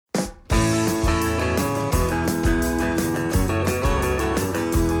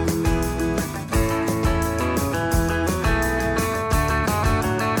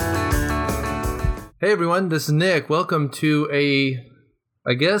Hey everyone, this is Nick. Welcome to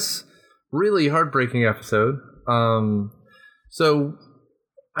I guess, really heartbreaking episode. So,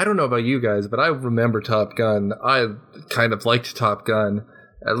 I don't know about you guys, but I remember Top Gun. I kind of liked Top Gun.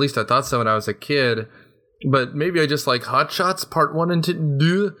 At least I thought so when I was a kid. But maybe I just like Hot Shots Part 1 and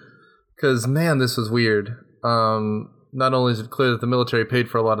 2. Because, man, this was weird. Not only is it clear that the military paid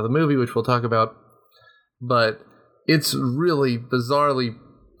for a lot of the movie, which we'll talk about, but it's really bizarrely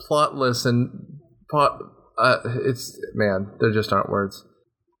plotless and there just aren't words.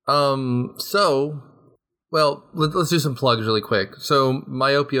 Well, let's do some plugs really quick. So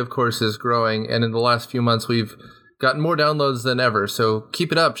Myopia, of course, is growing, and in the last few months we've gotten more downloads than ever. So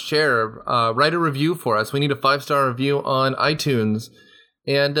keep it up, share, write a review for us. We need a 5-star review on iTunes.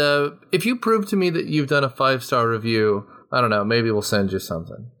 And if you prove to me that you've done a 5-star review, I don't know, maybe we'll send you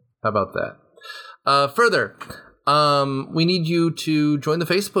something. How about that? Further, we need you to join the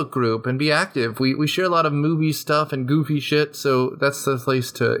Facebook group and be active. We share a lot of movie stuff and goofy shit, so that's the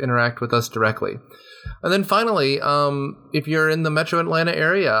place to interact with us directly. And then finally, if you're in the Metro Atlanta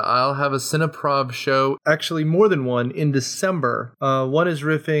area, I'll have a Cineprov show, actually more than one, in December. One is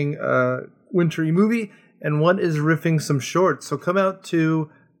riffing a wintry movie, and one is riffing some shorts. So come out to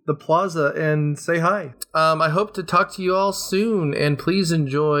the plaza and say hi. I hope to talk to you all soon, and please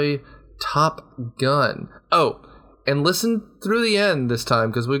enjoy Top Gun. Oh, and listen through the end this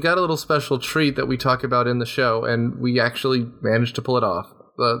time, because we've got a little special treat that we talk about in the show, and we actually managed to pull it off.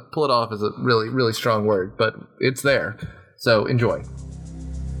 Pull it off is a really, really strong word, but it's there. So enjoy.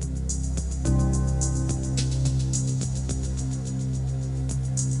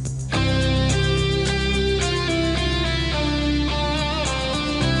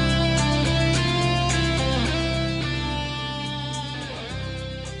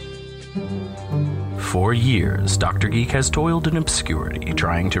 For years, Dr. Geek has toiled in obscurity,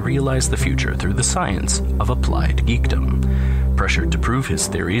 trying to realize the future through the science of applied geekdom. Pressured to prove his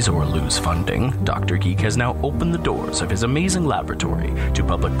theories or lose funding, Dr. Geek has now opened the doors of his amazing laboratory to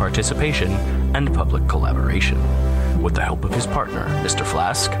public participation and public collaboration. With the help of his partner, Mr.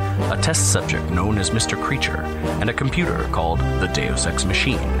 Flask, a test subject known as Mr. Creature, and a computer called the Deus Ex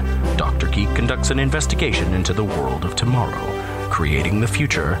Machine, Dr. Geek conducts an investigation into the world of tomorrow, creating the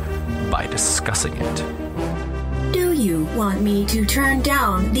future by discussing it. Do you want me to turn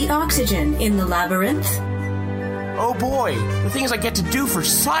down the oxygen in the labyrinth? Oh boy, the things I get to do for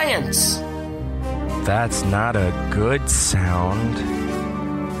science! That's not a good sound.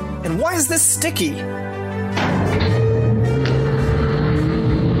 And why is this sticky?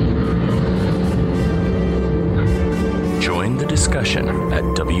 Join the discussion at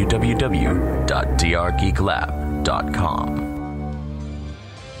www.drgeeklab.com.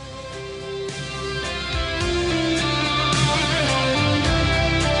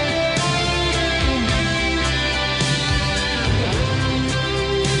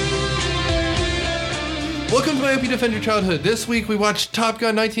 Welcome to Myopia Defend Your Childhood. This week we watched Top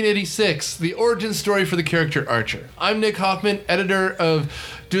Gun 1986, the origin story for the character Archer. I'm Nick Hoffman, editor of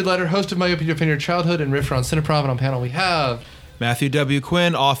Dude Letter, host of Myopia Defend Your Childhood, and Riffer on Cineprov, and on panel we have... Matthew W.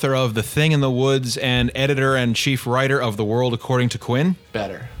 Quinn, author of The Thing in the Woods and editor and chief writer of The World According to Quinn.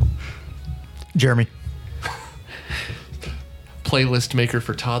 Better. Jeremy. Playlist maker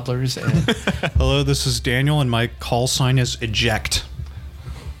for toddlers. And Hello, this is Daniel, and my call sign is eject.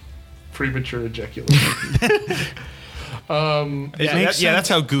 Premature ejaculation. That's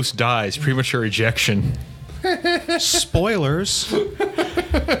how Goose dies. Premature ejection. Spoilers.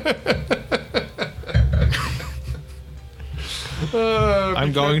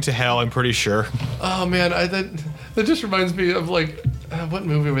 I'm going to hell, I'm pretty sure. Oh man, that just reminds me of like what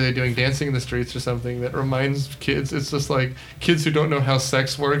movie were they doing? Dancing in the Streets or something that reminds kids. It's just like kids who don't know how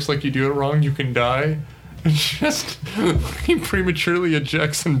sex works. Like you do it wrong, you can die. Just he prematurely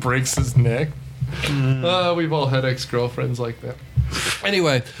ejects and breaks his neck. We've all had ex-girlfriends like that.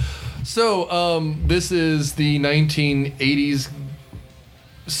 Anyway, so this is the 1980s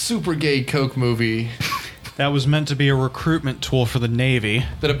super gay Coke movie. That was meant to be a recruitment tool for the Navy.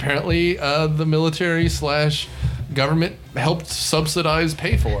 That apparently the military / government helped subsidize,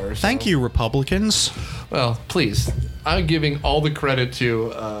 pay for. So. Thank you, Republicans. Well, please. I'm giving all the credit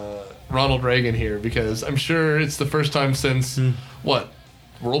to Ronald Reagan here, because I'm sure it's the first time since, World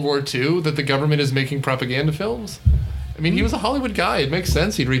War II that the government is making propaganda films? I mean, he was a Hollywood guy. It makes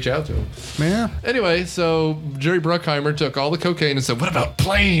sense he'd reach out to him. Yeah. Anyway, so Jerry Bruckheimer took all the cocaine and said, what about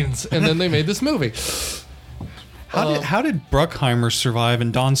planes? And then they made this movie. How did Bruckheimer survive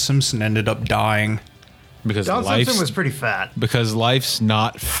and Don Simpson ended up dying? Because Don Simpson was pretty fat. Because life's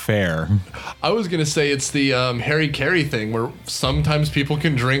not fair. I was going to say it's the Harry Carey thing where sometimes people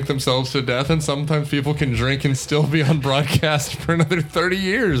can drink themselves to death and sometimes people can drink and still be on broadcast for another 30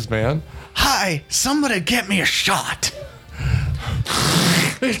 years, man. Hi, somebody get me a shot.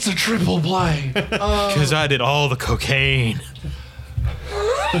 It's a triple play. Because I did all the cocaine.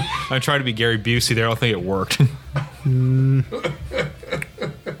 I tried to be Gary Busey there. I don't think it worked.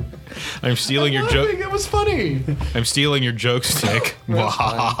 I'm stealing your joke. It was funny. I'm stealing your joke stick.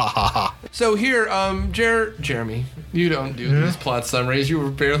 So here, Jeremy, you don't do these plot summaries. You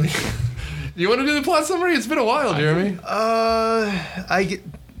were barely. You want to do the plot summary? It's been a while, Jeremy.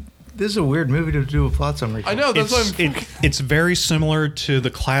 This is a weird movie to do a plot summary. I know. That's why It's very similar to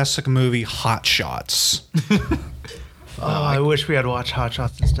the classic movie Hot Shots. I wish we had watched Hot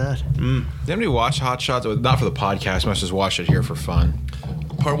Shots instead. Did anybody watch Hot Shots? Not for the podcast. I must just watch it here for fun.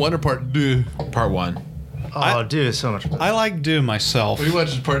 Part 1 or part 2? Part 1. Oh, dude, it's so much fun. I like Do myself. We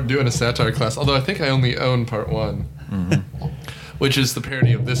watched part 2 in a satire class. Although I think I only own part 1, which is the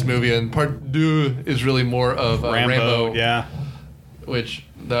parody of this movie, and part 2 is really more of Rambo. Yeah. Which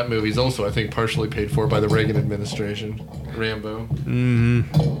that movie is also, I think, partially paid for by the Reagan administration. Rambo.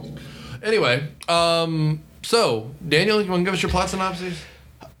 Anyway, so Daniel, you want to give us your plot synopsis?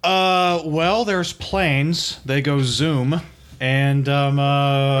 Well, there's planes. They go zoom. And,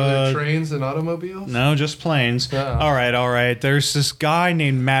 Are there trains and automobiles? No, just planes. Oh. All right. There's this guy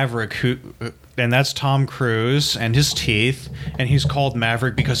named Maverick and that's Tom Cruise and his teeth. And he's called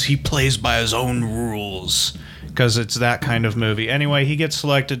Maverick because he plays by his own rules. Because it's that kind of movie. Anyway, he gets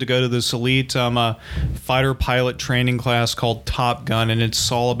selected to go to this elite fighter pilot training class called Top Gun. And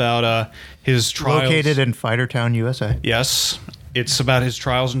it's all about his trials. Located in Fightertown, USA. Yes. It's about his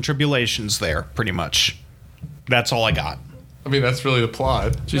trials and tribulations there, pretty much. That's all I got. I mean, that's really the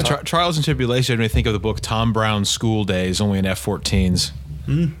plot. Just Trials and Tribulations made me think of the book Tom Brown's School Days, only in F-14s.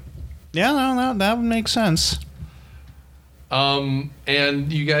 Yeah, no, that would make sense. And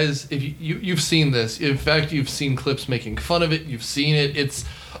you guys, if you've seen this. In fact, you've seen clips making fun of it. You've seen it. It's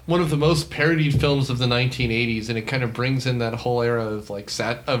one of the most parodied films of the 1980s, and it kind of brings in that whole era of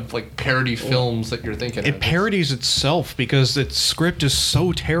parody films that you're thinking of. It parodies itself because its script is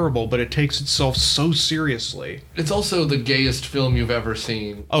so terrible, but it takes itself so seriously. It's also the gayest film you've ever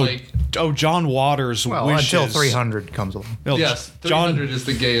seen. John Waters wishes... until 300 comes along. Yes, 300 is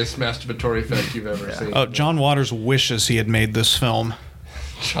the gayest masturbatory effect you've ever seen. John Waters wishes he had made this film.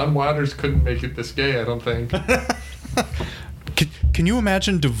 John Waters couldn't make it this gay, I don't think. Can you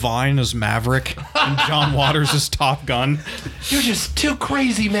imagine Divine as Maverick and John Waters as Top Gun? You're just too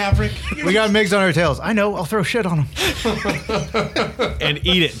crazy, Maverick. We got Migs on our tails. I know. I'll throw shit on him. And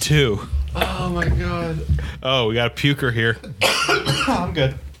eat it, too. Oh, my God. Oh, we got a puker here. I'm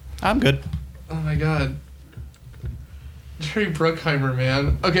good. Oh, my God. Jerry Bruckheimer,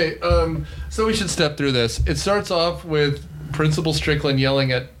 man. Okay, so we should step through this. It starts off with Principal Strickland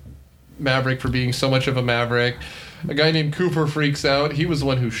yelling at Maverick for being so much of a maverick. A guy named Cooper freaks out. He was the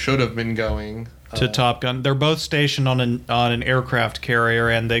one who should have been going to Top Gun. They're both stationed on an aircraft carrier,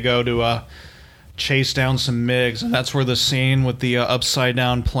 and they go to chase down some MiGs, and that's where the scene with the upside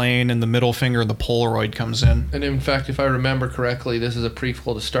down plane and the middle finger of the Polaroid comes in. And in fact, if I remember correctly, this is a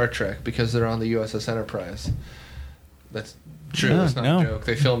prequel to Star Trek because they're on the USS Enterprise. That's true. Yeah, it's not a joke.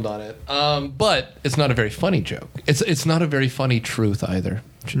 They filmed on it. But it's not a very funny joke. It's not a very funny truth either.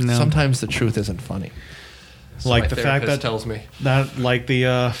 No. Sometimes the truth isn't funny. So like my the fact that tells me like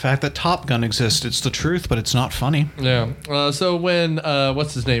the fact that Top Gun exists. It's the truth, but it's not funny. Yeah. So when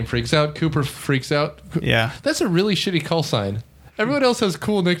what's his name freaks out, Cooper freaks out. Yeah. That's a really shitty call sign. Everyone else has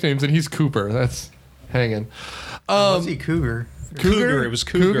cool nicknames, and he's Cooper. That's hanging. Was he Cougar? Cougar. It was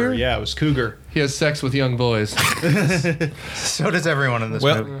Cougar. Yeah, it was Cougar. He has sex with young boys. So does everyone in this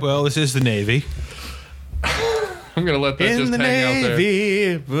movie. Well, this is the Navy. I'm gonna let that In just the hang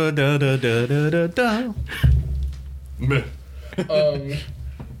Navy. out there.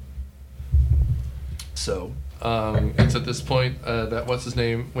 So it's at this point that what's his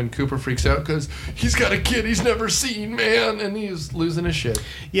name when Cooper freaks out because he's got a kid he's never seen, man, and he's losing his shit.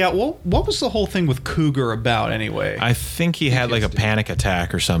 Yeah, well, what was the whole thing with Cougar about anyway? I think he had like a panic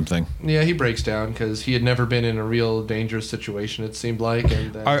attack or something. Yeah, he breaks down because he had never been in a real dangerous situation, it seemed like.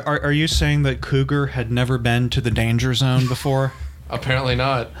 And Are you saying that Cougar had never been to the danger zone before? Apparently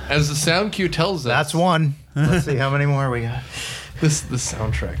not. As the sound cue tells us. That's one. Let's see how many more we got. This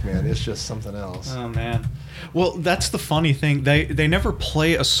soundtrack, man, is just something else. Oh man. Well, that's the funny thing. They never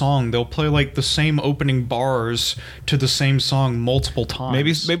play a song. They'll play like the same opening bars to the same song multiple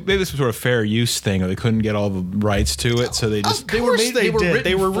times. Maybe this was sort of fair use thing, or they couldn't get all the rights to it, so they just They were written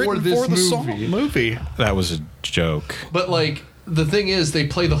for the movie. That was a joke. But like the thing is, they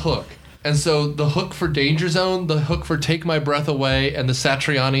play the hook. And so the hook for Danger Zone, the hook for Take My Breath Away, and the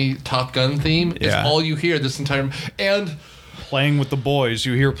Satriani Top Gun theme is all you hear this entire... And... Playing with the Boys.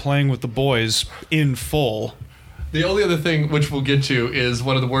 You hear Playing with the Boys in full. The only other thing, which we'll get to, is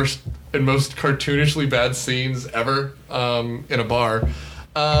one of the worst and most cartoonishly bad scenes ever in a bar.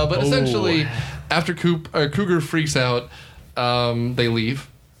 But essentially, after Cougar freaks out, they leave.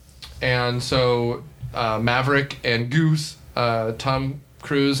 And so Maverick and Goose, Tom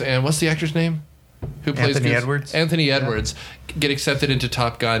Cruise, and what's the actor's name? Who plays Anthony Goose? Edwards. Anthony Edwards get accepted into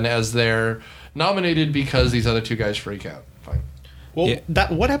Top Gun as they're nominated because these other two guys freak out. Fine. Well,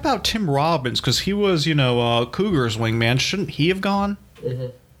 what about Tim Robbins? Because he was, Cougar's wingman. Shouldn't he have gone?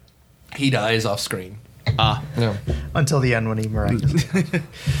 Mm-hmm. He dies off screen. No. Until the end when he miraculously.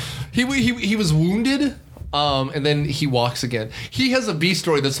 He was wounded, and then he walks again. He has a B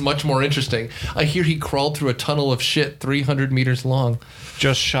story that's much more interesting. I hear he crawled through a tunnel of shit 300 meters long.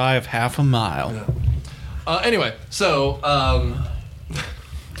 Just shy of half a mile. Yeah. Anyway, so...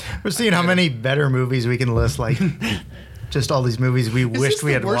 We're seeing how many better movies we can list, like just all these movies we wished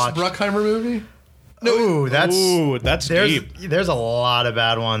we had watched. Is this the worst Bruckheimer movie? No, that's deep. There's a lot of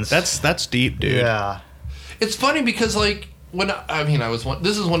bad ones. That's deep, dude. Yeah. It's funny because this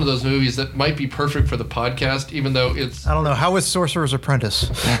is one of those movies that might be perfect for the podcast, even though it's... I don't know. How was Sorcerer's Apprentice?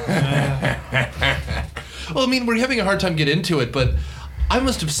 Well, I mean, we're having a hard time getting into it, but I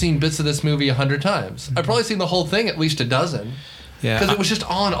must have seen bits of this movie 100 times. I've probably seen the whole thing at least a dozen. Yeah, because it was just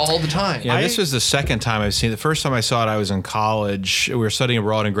on all the time. Yeah, this was the second time I've seen it. The first time I saw it, I was in college. We were studying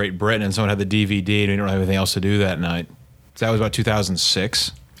abroad in Great Britain, and someone had the DVD, and we didn't have anything else to do that night. So that was about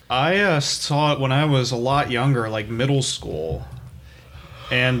 2006. I saw it when I was a lot younger, like middle school.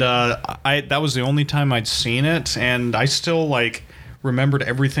 And that was the only time I'd seen it, and I still, remembered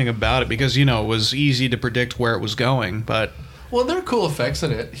everything about it because, it was easy to predict where it was going, but... Well, there are cool effects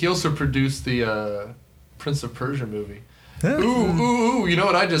in it. He also produced the Prince of Persia movie. Ooh, you know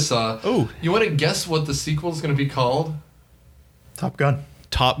what I just saw? Ooh. You want to guess what the sequel is going to be called? Top Gun.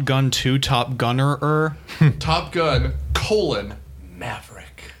 Top Gun 2, Top Gunner. Top Gun,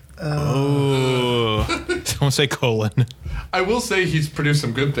 Maverick. Oh. Don't say colon. I will say he's produced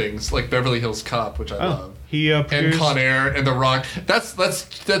some good things, like Beverly Hills Cop, which I love. He produced... And Con Air and The Rock.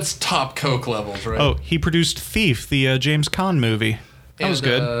 That's top Coke levels, right? Oh, he produced Thief, the James Caan movie. That was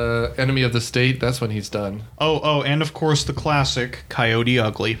good. Enemy of the State, that's when he's done. Oh, and of course the classic Coyote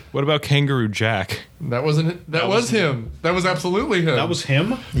Ugly. What about Kangaroo Jack? That wasn't it. That was him. That was absolutely him. That was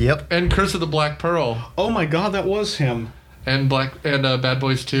him? Yep. And Curse of the Black Pearl. Oh my god, that was him. And Bad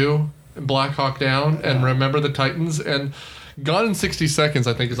Boys 2, and Black Hawk Down, and Remember the Titans, and Gone in 60 Seconds,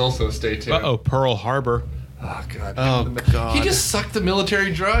 I think, is also a Stay Tuned. Uh-oh, Pearl Harbor. Oh, God. Oh, God. He just sucked the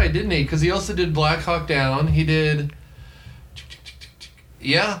military dry, didn't he? Because he also did Black Hawk Down. He did...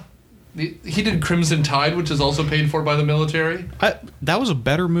 Yeah. He did Crimson Tide, which is also paid for by the military. That was a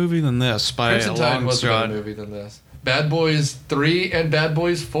better movie than this by Crimson a Tide long was a shot. better movie than this. Bad Boys 3 and Bad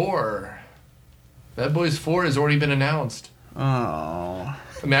Boys 4. Bad Boys 4 has already been announced. Oh.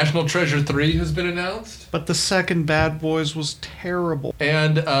 National Treasure 3 has been announced. But the second Bad Boys was terrible.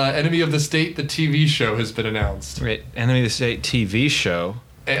 And Enemy of the State, the TV show, has been announced. Right, Enemy of the State TV show.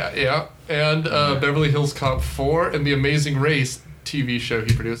 Yeah. And Beverly Hills Cop 4 and The Amazing Race TV show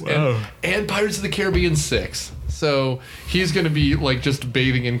he produced. And Pirates of the Caribbean 6. So he's going to be just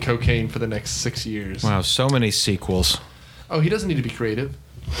bathing in cocaine for the next 6 years. Wow, so many sequels. Oh, he doesn't need to be creative.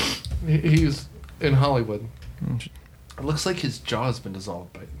 He's in Hollywood. It looks like his jaw has been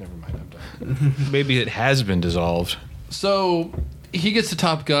dissolved, but never mind, I'm done. Maybe it has been dissolved. So he gets to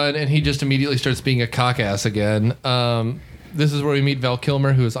Top Gun, and he just immediately starts being a cock-ass again. This is where we meet Val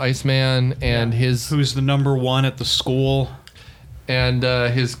Kilmer, who is Iceman, and who's the number one at the school. And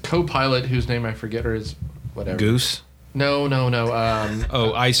his co-pilot, whose name I forget, or his whatever. Goose? No.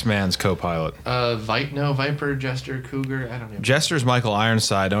 Iceman's co-pilot. Viper, Jester, Cougar, I don't know. Jester's Michael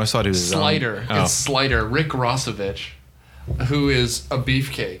Ironside. I always thought he was Slider. It's Slider, Rick Rossovich, who is a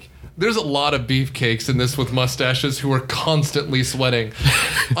beefcake. There's a lot of beefcakes in this with mustaches who are constantly sweating.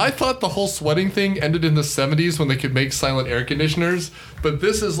 I thought the whole sweating thing ended in the 70s when they could make silent air conditioners, but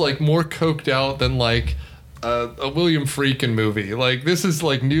this is more coked out than a William Friedkin movie. This is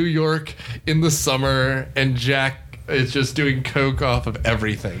New York in the summer, and Jack is just doing coke off of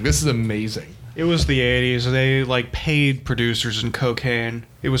everything. This is amazing. It was the 80s. They like paid producers in cocaine.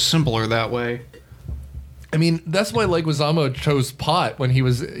 It was simpler that way. I mean, that's why Leguizamo chose pot when he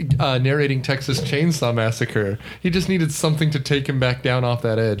was narrating Texas Chainsaw Massacre. He just needed something to take him back down off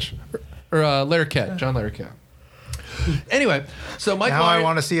that edge. Or Larroquette, John Larroquette. Anyway, so Mike Now Myers... I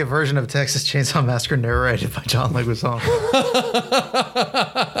want to see a version of Texas Chainsaw Massacre narrated by John Leguizamo.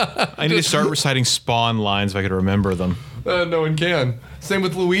 I need to start reciting Spawn lines if I could remember them. No one can. Same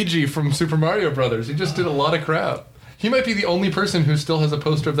with Luigi from Super Mario Brothers. He just did a lot of crap. He might be the only person who still has a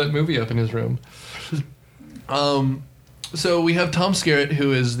poster of that movie up in his room. So we have Tom Skerritt,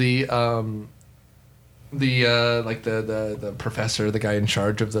 who is the professor, the guy in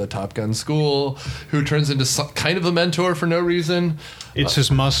charge of the Top Gun school, who turns into kind of a mentor for no reason. It's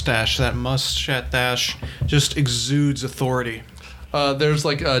his mustache. That mustache just exudes authority. There's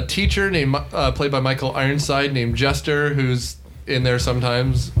like a teacher named played by Michael Ironside named Jester, who's in there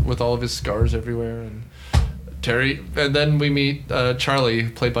sometimes with all of his scars everywhere, and Terry. And then we meet Charlie,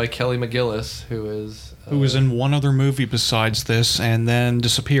 played by Kelly McGillis, who was in one other movie besides this and then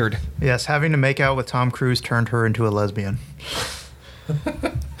disappeared. Yes, having to make out with Tom Cruise turned her into a lesbian.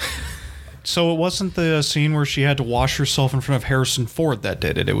 So it wasn't the scene where she had to wash herself in front of Harrison Ford that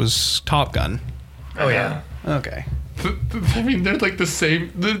did it. It was Top Gun. Oh, yeah. Okay. I mean, they're like the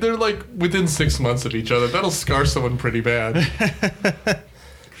same. They're like within 6 months of each other. That'll scar someone pretty bad.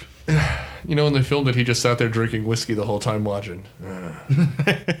 You know, when they filmed it, he just sat there drinking whiskey the whole time watching.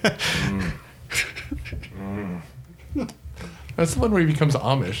 That's the one where he becomes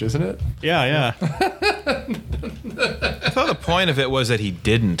Amish, isn't it? Yeah. I thought the point of it was that he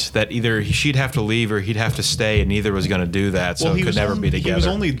didn't. That either she'd have to leave or he'd have to stay, and neither was going to do that, so it could never be together. He was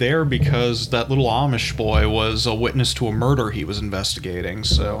only there because that little Amish boy was a witness to a murder he was investigating,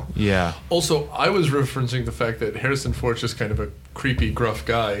 so... Yeah. Also, I was referencing the fact that Harrison Ford's just kind of a creepy, gruff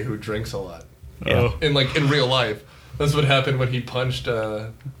guy who drinks a lot. Yeah. In real life. That's what happened when he punched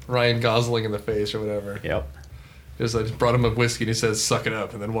Ryan Gosling in the face or whatever. Yep. Just brought him a whiskey and he says, "Suck it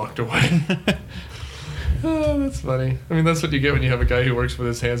up," and then walked away. Oh, that's funny. I mean, that's what you get when you have a guy who works with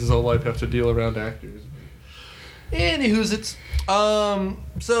his hands his whole life, have to deal around actors. Anywho's it's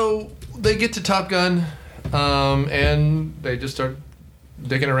so they get to Top Gun, and they just start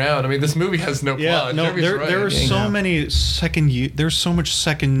dicking around. I mean, this movie has no plot. No, there are so many there's so much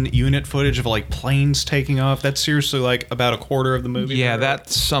second unit footage of like planes taking off. That's seriously like about a quarter of the movie. Yeah,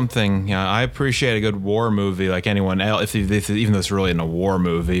 that's something. Yeah, I appreciate a good war movie like anyone else, even though it's really in a war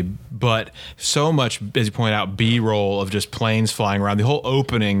movie. But so much, as you point out, B-roll of just planes flying around. The whole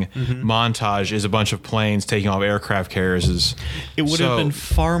opening montage is a bunch of planes taking off aircraft carriers. It would have been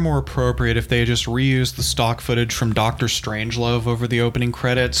far more appropriate if they had just reused the stock footage from Dr. Strangelove over the opening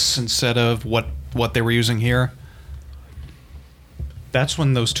credits instead of what they were using here. That's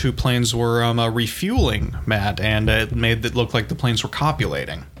when those two planes were refueling, Matt, and it made it look like the planes were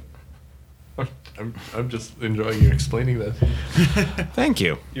copulating. I'm just enjoying you explaining this. Thank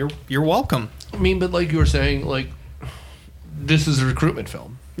you. You're welcome. I mean, but like you were saying, like, this is a recruitment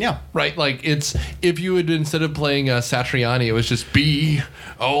film. Yeah. Right? Like, it's, if you had, instead of playing Satriani, it was just be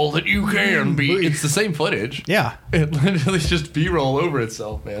all that you can be. It's the same footage. Yeah. It literally is just B-roll over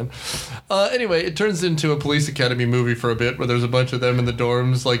itself, man. Anyway, it turns into a Police Academy movie for a bit, where there's a bunch of them in the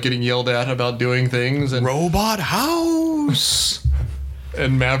dorms, like, getting yelled at about doing things. And Robot House!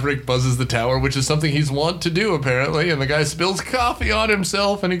 And Maverick buzzes the tower, which is something he's wont to do, apparently. And the guy spills coffee on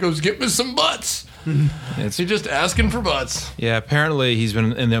himself, and he goes, "Get me some butts." He's just asking for butts. Yeah, apparently he's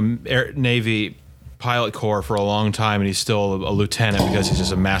been in the Navy pilot corps for a long time, and he's still a lieutenant because he's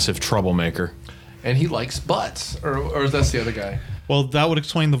just a massive troublemaker. And he likes butts. Or that's the other guy. Well, that would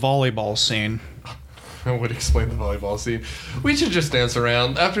explain the volleyball scene. I would explain the volleyball scene. We should just dance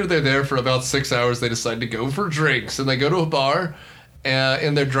around. After they're there for about 6 hours, they decide to go for drinks. And they go to a bar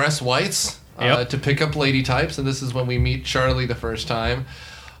in their dress whites to pick up lady types. And this is when we meet Charlie the first time.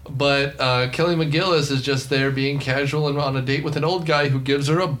 But Kelly McGillis is just there being casual and on a date with an old guy who gives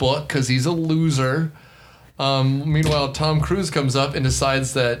her a book because he's a loser. Meanwhile, Tom Cruise comes up and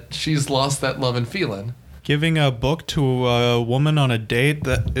decides that she's lost that love and feeling. Giving a book to a woman on a date,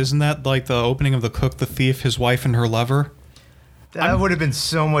 isn't that like the opening of The Cook, the Thief, His Wife, and Her Lover? That would have been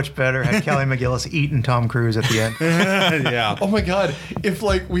so much better had Kelly McGillis eaten Tom Cruise at the end. Yeah. Oh my God! If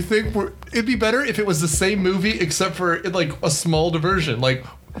like we think it'd be better if it was the same movie except for like a small diversion. Like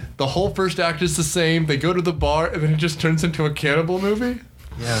the whole first act is the same. They go to the bar and then it just turns into a cannibal movie.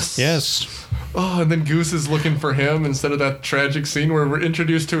 Yes. Yes. Oh, and then Goose is looking for him instead of that tragic scene where we're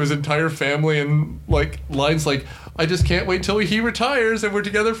introduced to his entire family and like lines like, I just can't wait till he retires and we're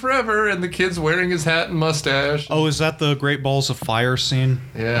together forever, and the kid's wearing his hat and mustache. Oh, is that the Great Balls of Fire scene?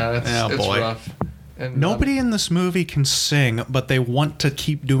 Yeah, it's rough. And nobody in this movie can sing, but they want to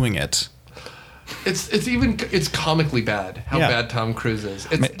keep doing it. It's comically bad how bad Tom Cruise is.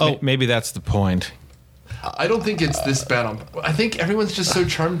 Maybe that's the point. I don't think it's this bad. I think everyone's just so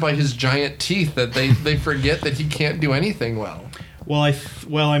charmed by his giant teeth that they forget that he can't do anything well.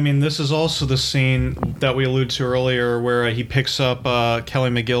 Well, I mean, this is also the scene that we alluded to earlier where he picks up Kelly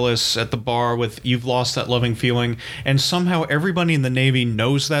McGillis at the bar with "You've Lost That Loving Feeling," and somehow everybody in the Navy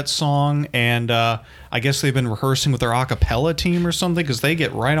knows that song, and I guess they've been rehearsing with their a cappella team or something because they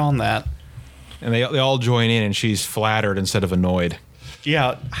get right on that. And they all join in, and she's flattered instead of annoyed.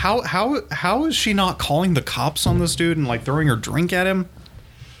 Yeah, how is she not calling the cops on this dude and like throwing her drink at him?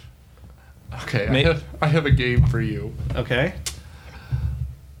 Okay, I have a game for you. Okay.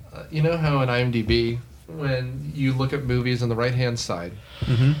 You know how on IMDb, when you look at movies on the right-hand side,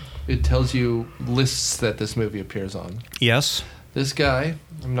 it tells you lists that this movie appears on. Yes. This guy,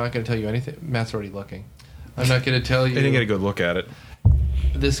 I'm not going to tell you anything. Matt's already looking. I'm not going to tell you. They didn't get a good look at it.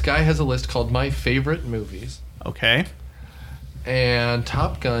 This guy has a list called My Favorite Movies. Okay. And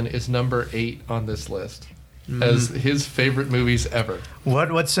Top Gun is number 8 on this list as his favorite movies ever. What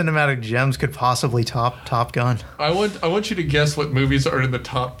cinematic gems could possibly top Top Gun? I want you to guess what movies are in the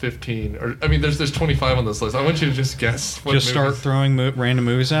top 15. Or I mean, there's 25 on this list. I want you to just guess. What just start throwing random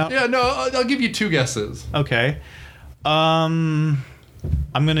movies out. Yeah, no, I'll give you 2 guesses. Okay. I'm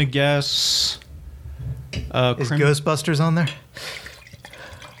gonna guess. Is Ghostbusters on there?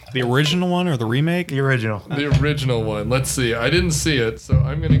 The original one or the remake? The original. The original one. Let's see. I didn't see it, so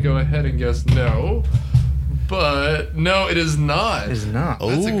I'm going to go ahead and guess no. But no, it is not. It is not.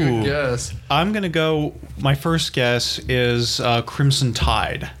 That's a good guess. I'm going to go. My first guess is Crimson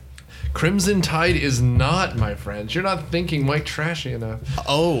Tide. Crimson Tide is not, my friends. You're not thinking Mike Trashy enough.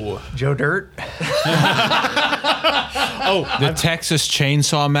 Oh. Joe Dirt? The Texas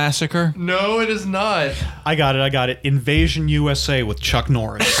Chainsaw Massacre? No, it is not. I got it. Invasion USA with Chuck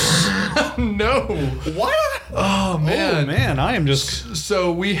Norris. No. What? Oh, man. Oh, man. I am just...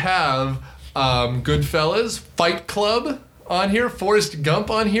 So we have Goodfellas, Fight Club on here, Forrest Gump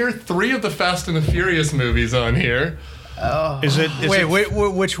on here, 3 of the Fast and the Furious movies on here. Wait,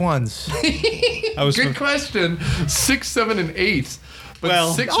 which ones? Good question. 6, 7, and 8.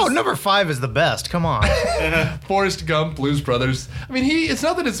 But number 5 is the best. Come on. Forrest Gump, Blues Brothers. I mean, it's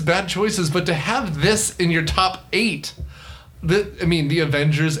not that it's bad choices, but to have this in your top 8, the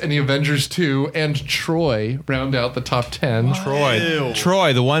Avengers and the Avengers 2 and Troy round out the top 10. Troy,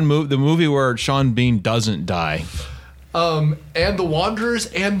 the movie where Sean Bean doesn't die. And the Wanderers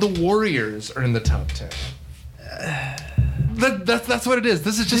and the Warriors are in the top 10. That's what it is.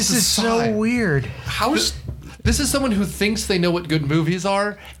 This is just so weird. This is someone who thinks they know what good movies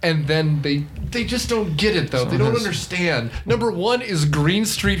are, and then they just don't get it, though. They don't understand. Number 1 is Green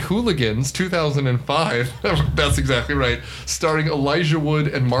Street Hooligans, 2005. That's exactly right. Starring Elijah Wood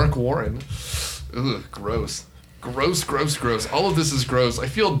and Mark Warren. Ugh, gross. Gross. All of this is gross. I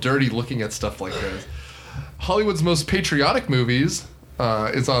feel dirty looking at stuff like this. Hollywood's Most Patriotic Movies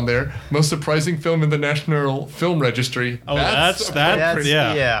is on there. Most surprising film in the National Film Registry. Oh, that's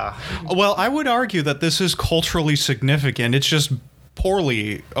yeah. Well, I would argue that this is culturally significant. It's just a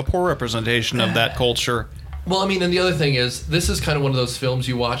poor representation of that culture. Well, I mean, and the other thing is, this is kind of one of those films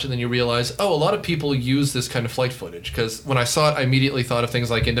you watch and then you realize, a lot of people use this kind of flight footage. Because when I saw it, I immediately thought of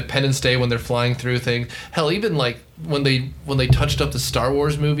things like Independence Day when they're flying through things. Hell, even like when they touched up the Star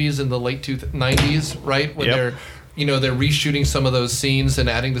Wars movies in the late 90s, right? When they're reshooting some of those scenes and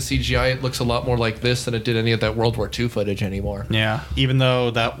adding the CGI, it looks a lot more like this than it did any of that World War II footage anymore. Yeah, even though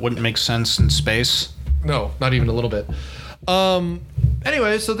that wouldn't make sense in space. No, not even a little bit.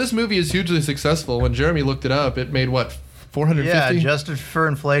 Anyway, so this movie is hugely successful. When Jeremy looked it up, it made what, 450? Yeah, adjusted for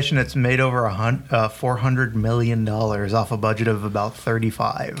inflation, it's made over $400 million off a budget of about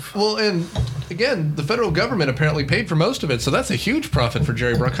 35. Well, and again, the federal government apparently paid for most of it, so that's a huge profit for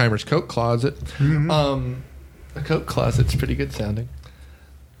Jerry Bruckheimer's coat closet. Mm-hmm. A coat closet's pretty good sounding.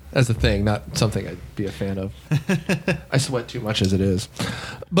 As a thing, not something I'd be a fan of. I sweat too much as it is.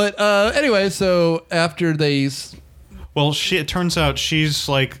 But anyway, so after they... Well, it turns out she's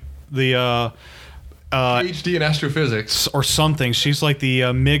like the... PhD in astrophysics. Or something. She's like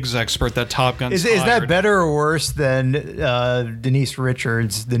the MIGS expert that Top Gun's Is that better or worse than Denise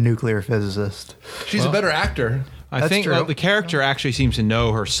Richards, the nuclear physicist? She's a better actor. I think the character actually seems to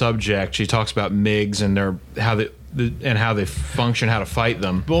know her subject. She talks about MiGs and how they function, how to fight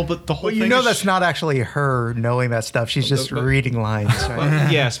them. Well, but the whole thing that's not actually her knowing that stuff. She's just reading lines.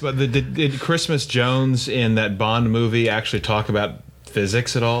 Right? Yes, but did Christmas Jones in that Bond movie actually talk about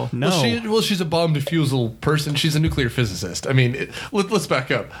physics at all? No. Well, she's a bomb defusal person. She's a nuclear physicist. I mean, let's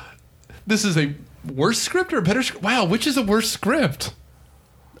back up. This is a worse script or a better script? Wow, which is a worse script?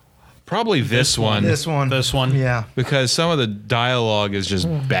 Probably this one. This one. Yeah. Because some of the dialogue is just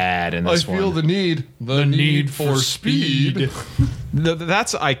bad in this one. I feel the need for speed.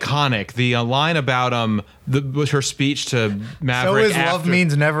 That's iconic. The line about her speech to Maverick. So is love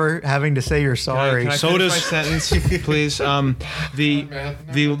means never having to say you're sorry. Can I finish my sentence, please?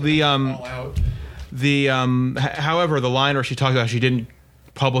 However, the line where she talked about she didn't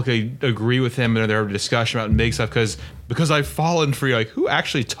publicly agree with him and there was a discussion about MiG stuff because I've fallen for you. Like, who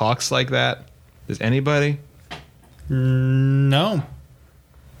actually talks like that? Does anybody? No.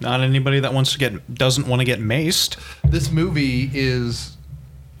 Not anybody that doesn't want to get maced. This movie is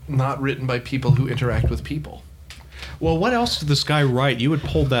not written by people who interact with people. Well, what else did this guy write? You had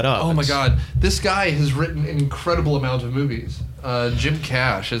pulled that up. Oh my God. This guy has written an incredible amount of movies. Jim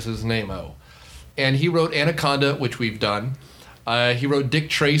Cash is his name, and he wrote Anaconda, which we've done. He wrote Dick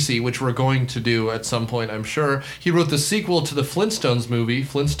Tracy, which we're going to do at some point, I'm sure. He wrote the sequel to the Flintstones movie,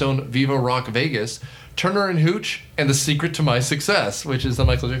 Flintstone Viva Rock Vegas, Turner and Hooch, and The Secret to My Success, which is the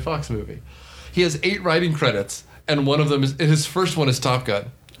Michael J. Fox movie. He has 8 writing credits, and one of them his first one is Top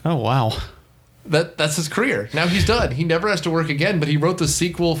Gun. Oh, wow. That's his career. Now he's done. He never has to work again, but he wrote the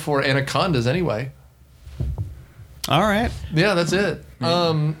sequel for Anacondas anyway. All right. Yeah, that's it.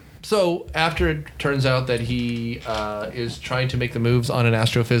 So after it turns out that he is trying to make the moves on an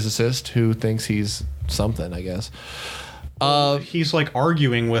astrophysicist who thinks he's something, I guess. He's like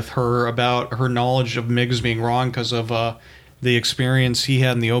arguing with her about her knowledge of MiGs being wrong because of the experience he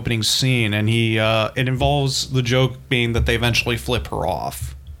had in the opening scene, and it involves the joke being that they eventually flip her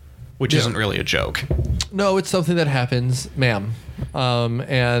off, which isn't really a joke. No, it's something that happens, ma'am.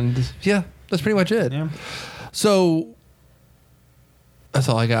 And yeah, that's pretty much it. Yeah. So that's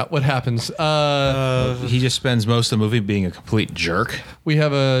all I got. What happens? He just spends most of the movie being a complete jerk. We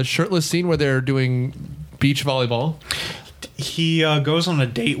have a shirtless scene where they're doing beach volleyball. He goes on a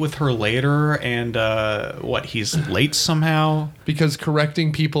date with her later, and he's late somehow? Because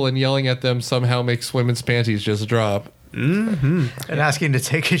correcting people and yelling at them somehow makes women's panties just drop. Mm-hmm. And asking to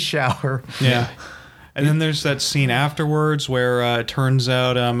take a shower. Yeah. And then there's that scene afterwards where it turns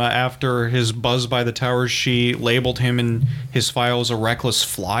out after his buzz by the towers, she labeled him in his file as a reckless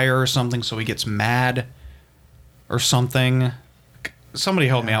flyer or something, so he gets mad or something. Somebody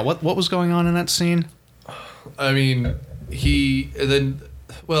help me out. What was going on in that scene? I mean,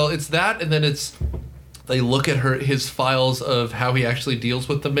 it's that, and then they look at his files of how he actually deals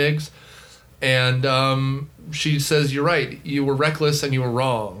with the MiGs, and she says, "You're right. You were reckless and you were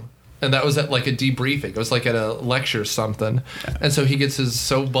wrong." And that was at like a debriefing. It was like at a lecture or something. And so he gets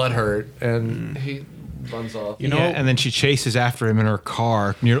so butthurt and he runs off. And then she chases after him in her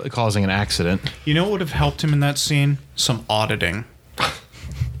car, nearly causing an accident. You know what would have helped him in that scene? Some auditing. God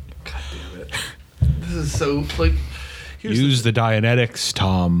damn it. This is so like... Use the Dianetics,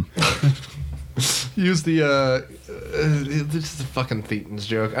 Tom. Use the... this is a fucking Thetans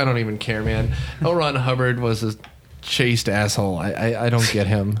joke. I don't even care, man. L. Ron Hubbard was a chaste asshole. I don't get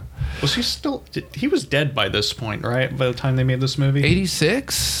him. Was he still... He was dead by this point, right? By the time they made this movie?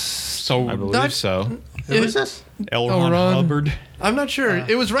 86? So I believe so. Who is this? L. Ron Hubbard. I'm not sure.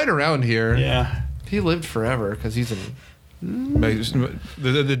 It was right around here. Yeah. He lived forever because he's an...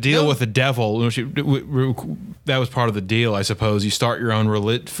 The deal with the devil, that was part of the deal, I suppose. You start your own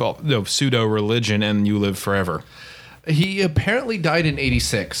pseudo-religion and you live forever. He apparently died in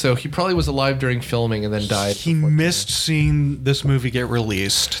 86, so he probably was alive during filming and then died. He missed seeing this movie get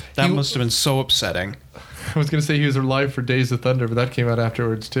released. That must have been so upsetting. I was going to say he was alive for Days of Thunder, but that came out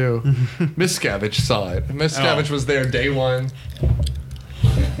afterwards too. Miscavige saw it. Miscavige was there day one.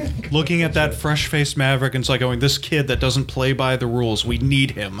 Looking at that fresh-faced Maverick and it's like going, this kid that doesn't play by the rules, we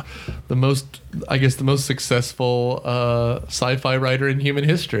need him. The most successful sci-fi writer in human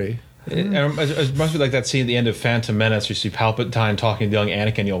history. It must be like that scene at the end of Phantom Menace. You see Palpatine talking to young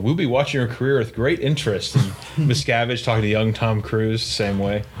Anakin. We'll be watching your career with great interest. And Miscavige talking to young Tom Cruise, same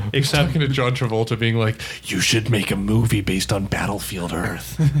way. Except talking to John Travolta, being like, "You should make a movie based on Battlefield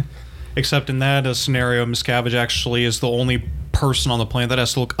Earth." Except in that scenario, Miscavige actually is the only person on the planet that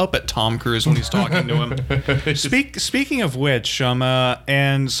has to look up at Tom Cruise when he's talking to him. Speaking of which,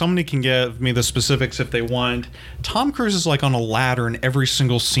 and somebody can give me the specifics if they want. Tom Cruise is like on a ladder in every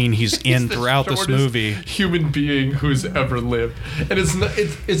single scene he's in throughout this movie. Human being who's ever lived, and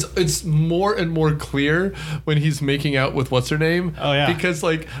it's more and more clear when he's making out with what's her name. Oh yeah, because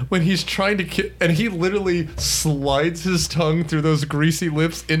like when he's trying to and he literally slides his tongue through those greasy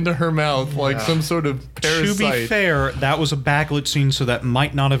lips into her mouth like some sort of parasite. To be fair, that was a backlit scene, so that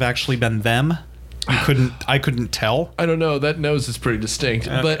might not have actually been them. I couldn't tell. I don't know. That nose is pretty distinct.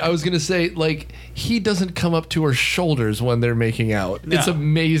 But I was going to say, like, he doesn't come up to her shoulders when they're making out. No. It's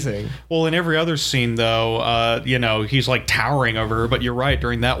amazing. Well, in every other scene, though, he's, like, towering over her. But you're right,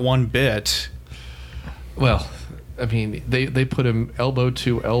 during that one bit... Well, I mean, they put him elbow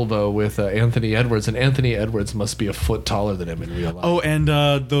to elbow with Anthony Edwards, and Anthony Edwards must be a foot taller than him in real life. Oh, and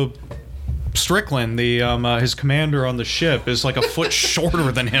the... Strickland, his commander on the ship, is like a foot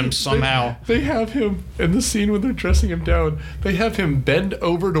shorter than him somehow. They have him in the scene when they're dressing him down. They have him bend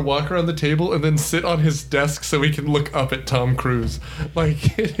over to walk around the table and then sit on his desk so he can look up at Tom Cruise.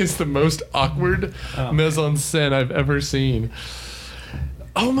 Like, it is the most awkward mise en scène I've ever seen.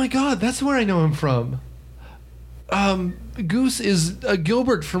 Oh my God, that's where I know him from. Goose is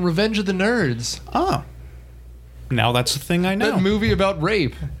Gilbert from Revenge of the Nerds. Oh. Now that's the thing I know. That movie about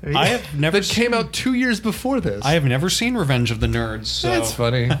rape. I have never came out 2 years before this. I have never seen Revenge of the Nerds. So. That's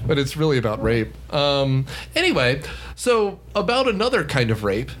funny, but it's really about rape. Anyway, so about another kind of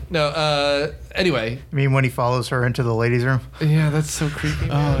rape. No, anyway. You mean when he follows her into the ladies' room? Yeah, that's so creepy.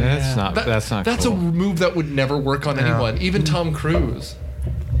 Oh, that's not That's cool. a move that would never work on anyone, even Tom Cruise.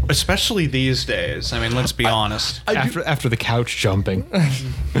 Especially these days. I mean, let's be honest. After the couch jumping.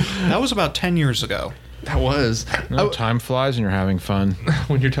 That was about 10 years ago. That was. Time flies when you're having fun.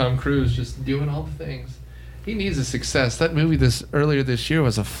 When you're Tom Cruise, just doing all the things. He needs a success. That movie earlier this year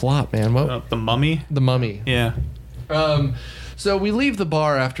was a flop, man. What? The Mummy? The Mummy. Yeah. So we leave the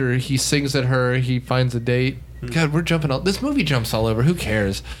bar after he sings at her. He finds a date. God, we're jumping all. This movie jumps all over. Who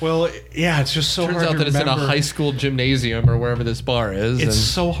cares? Well, yeah, it's just so Turns hard out to that it's in a remember. high school gymnasium or wherever this bar is. It's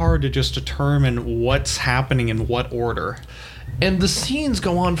so hard to just determine what's happening in what order. And the scenes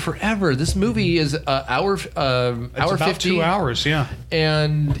go on forever. This movie is hour 50. 2 hours, yeah.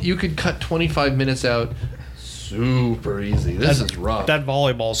 And you could cut 25 minutes out super easy. This is rough. That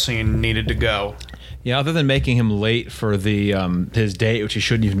volleyball scene needed to go. Yeah, other than making him late for the his date, which he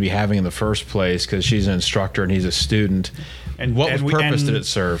shouldn't even be having in the first place because she's an instructor and he's a student. And what purpose did it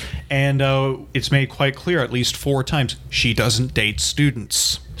serve? And it's made quite clear at least 4 times she doesn't date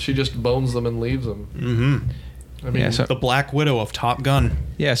students. She just bones them and leaves them. Mm-hmm. I mean, the Black Widow of Top Gun.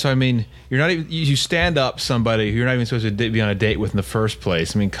 Yeah, so I mean, you're not even you stand up somebody who you're not even supposed to be on a date with in the first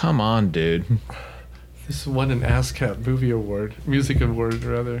place. I mean, come on, dude. This won an ASCAP music award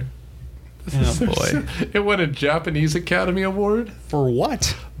rather. Boy. It won a Japanese Academy Award. For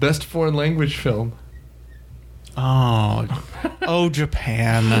what? Best foreign language film. Oh,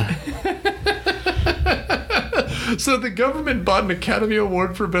 Japan. So the government bought an Academy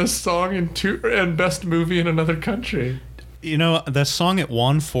Award for Best Song and Best Movie in another country. You know, the song it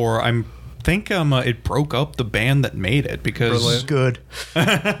won for, I think it broke up the band that made it because... Good.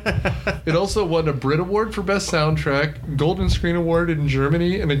 It also won a Brit Award for Best Soundtrack, Golden Screen Award in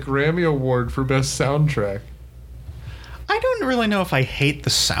Germany, and a Grammy Award for Best Soundtrack. I don't really know if I hate the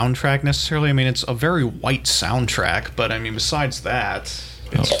soundtrack necessarily. I mean, it's a very white soundtrack, but I mean, besides that...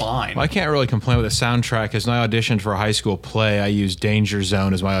 It's fine. Well, I can't really complain with the soundtrack because when I auditioned for a high school play, I used Danger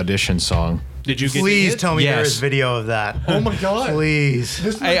Zone as my audition song. Did you get Please tell me there is video of that. Oh my God.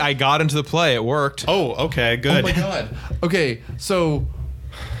 Please. Hey, I got into the play. It worked. Oh, okay, good. Oh my God. Okay, so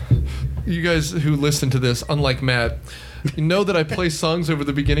you guys who listen to this, unlike Matt, you know that I play songs over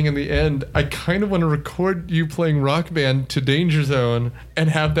the beginning and the end. I kind of want to record you playing Rock Band to Danger Zone and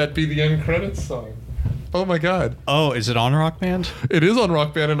have that be the end credits song. Oh my God. Oh, is it on Rock Band? It is on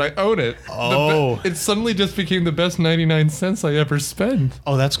Rock Band and I own it. Oh. It suddenly just became the best 99 cents I ever spent.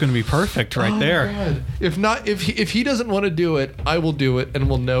 Oh, that's going to be perfect right there. God. If not, if he doesn't want to do it, I will do it and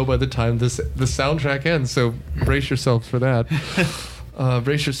we'll know by the time the soundtrack ends. So brace yourself for that.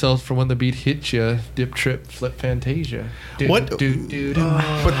 Brace yourself for when the beat hits you. Dip, trip, flip, Fantasia. But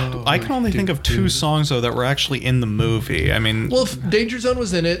I can only think of 2 songs though that were actually in the movie. I mean, well, Danger Zone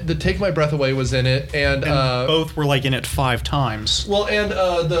was in it. The Take My Breath Away was in it, and both were like in it 5 times. Well, and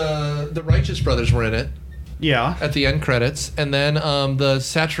the Righteous Brothers were in it. Yeah. At the end credits, and then the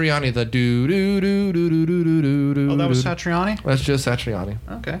Satriani, the do do do do do do do do. Oh, that was Satriani? That's just Satriani.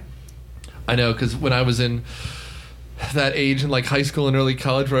 Okay. I know, because when I was in that age in like high school and early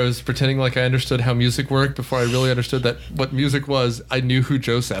college where I was pretending like I understood how music worked before I really understood that what music was. I knew who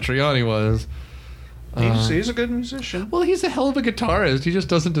Joe Satriani was. He's a good musician. Well, he's a hell of a guitarist. He just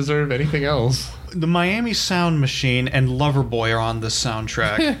doesn't deserve anything else. The Miami Sound Machine and Loverboy are on this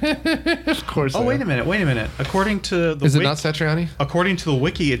soundtrack. Of course. Oh, wait a minute. According to the Is it not Satriani? According to the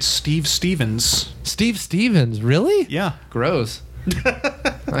wiki, it's Steve Stevens. Steve Stevens, really? Yeah. Gross.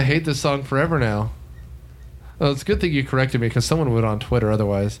 I hate this song forever now. Well, it's a good thing you corrected me because someone would on Twitter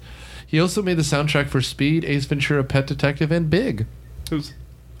otherwise. He also made the soundtrack for Speed, Ace Ventura, Pet Detective, and Big. Who's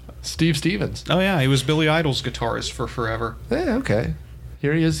Steve Stevens. Oh yeah, he was Billy Idol's guitarist for forever. Yeah, okay.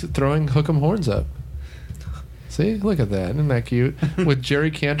 Here he is throwing Hook 'em Horns up. See? Look at that. Isn't that cute? With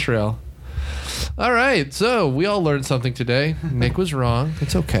Jerry Cantrell. All right, so we all learned something today. Nick was wrong.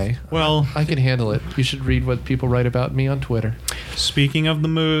 It's okay. Well, I can handle it. You should read what people write about me on Twitter. Speaking of the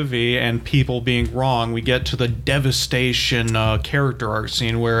movie and people being wrong, we get to the devastation character arc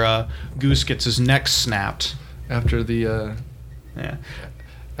scene where Goose gets his neck snapped. After the... Yeah.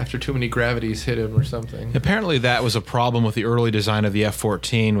 After too many gravities hit him or something. Apparently that was a problem with the early design of the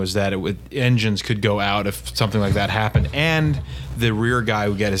F-14 was that engines could go out if something like that happened, and the rear guy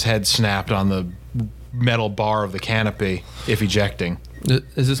would get his head snapped on the metal bar of the canopy if ejecting.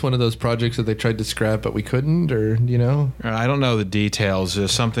 Is this one of those projects that they tried to scrap but we couldn't, or, you know? I don't know the details.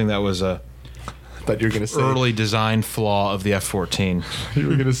 There's something that was a But you're going to say early design flaw of the F-14. You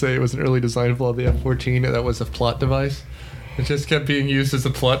were going to say it was an early design flaw of the F-14 and that was a plot device? It just kept being used as a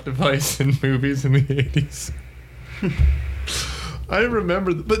plot device in movies in the 80s. I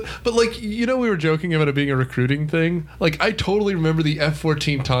remember, but like, you know, we were joking about it being a recruiting thing. Like, I totally remember the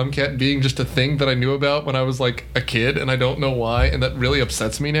F-14 Tomcat being just a thing that I knew about when I was like a kid, and I don't know why, and that really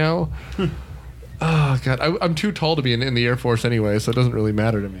upsets me now. Oh, God. I'm too tall to be in the Air Force anyway, so it doesn't really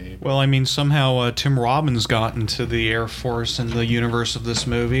matter to me. Well, I mean, somehow Tim Robbins got into the Air Force in the universe of this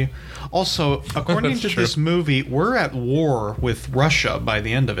movie. Also, according to this movie, we're at war with Russia by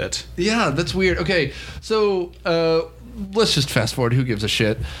the end of it. Yeah, that's weird. Okay, so let's just fast forward. Who gives a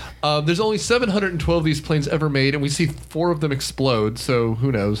shit? There's only 712 of these planes ever made, and we see 4 of them explode, so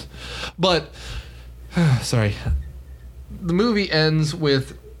who knows? But, sorry. The movie ends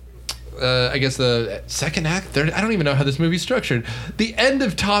with... I guess the second act, third, I don't even know how this movie's structured. The end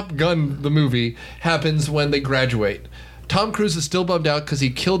of Top Gun, the movie, happens when they graduate. Tom Cruise is still bummed out because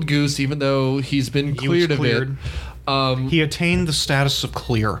he killed Goose, even though he's been cleared of it. He attained the status of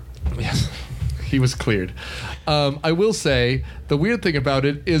clear. Yes, he was cleared. I will say, the weird thing about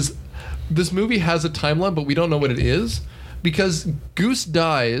it is this movie has a timeline, but we don't know what it is. Because Goose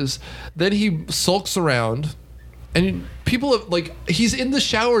dies, then he sulks around... And people are like, he's in the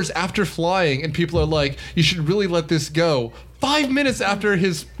showers after flying, and people are like, you should really let this go. 5 minutes after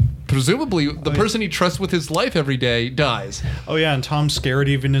his, presumably, the person he trusts with his life every day dies. Oh, yeah, and Tom Skerritt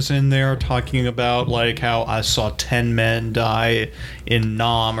even is in there talking about, like, how I saw 10 men die in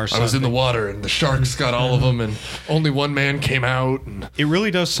Nam or something. I was in the water, and the sharks got all of them, and only one man came out. And... It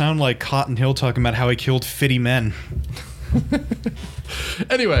really does sound like Cotton Hill talking about how he killed 50 men.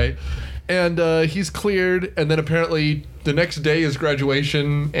 Anyway... And he's cleared, and then apparently the next day is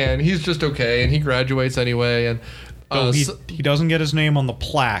graduation, and he's just okay, and he graduates anyway. And he doesn't get his name on the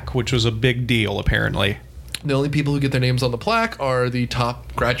plaque, which was a big deal, apparently. The only people who get their names on the plaque are the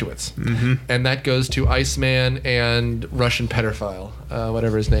top graduates. Mm-hmm. And that goes to Iceman and Russian pedophile,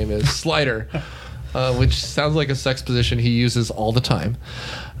 whatever his name is, Slider, which sounds like a sex position he uses all the time.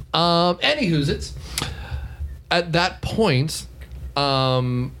 Anywho's at that point...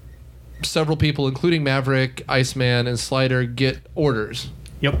 several people, including Maverick, Iceman, and Slider, get orders.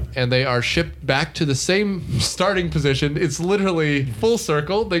 Yep. And they are shipped back to the same starting position. It's literally full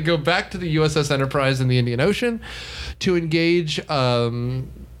circle. They go back to the USS Enterprise in the Indian Ocean to engage, I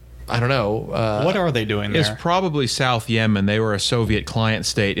don't know. What are they doing there? It's probably South Yemen. They were a Soviet client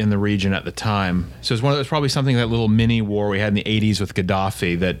state in the region at the time. So it's probably something, that little mini war we had in the 80s with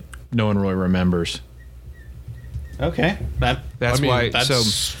Gaddafi that no one really remembers. Okay, that's why.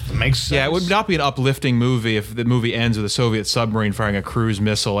 So makes sense. Yeah, it would not be an uplifting movie if the movie ends with a Soviet submarine firing a cruise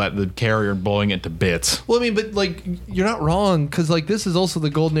missile at the carrier and blowing it to bits. Well, I mean, but like, you're not wrong, because like this is also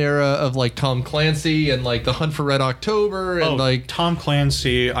the golden era of like Tom Clancy and like The Hunt for Red October and like Tom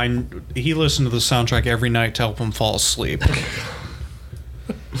Clancy. He listened to the soundtrack every night to help him fall asleep.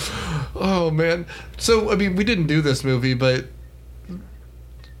 Oh man, so I mean, we didn't do this movie, but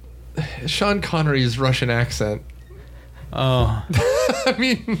Sean Connery's Russian accent. Oh. I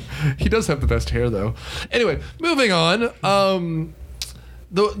mean, he does have the best hair, though. Anyway, moving on.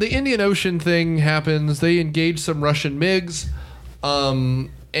 The Indian Ocean thing happens. They engage some Russian MiGs.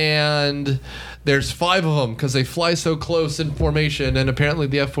 and there's 5 of them because they fly so close in formation, and apparently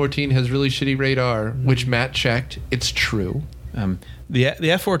the F-14 has really shitty radar, which Matt checked. It's true. The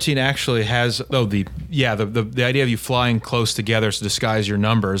F-14 actually has the idea of you flying close together to disguise your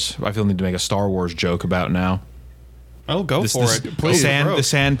numbers. I feel the need to make a Star Wars joke about now. Oh, go for it. The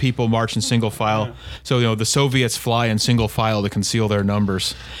sand people march in single file. Yeah. So the Soviets fly in single file to conceal their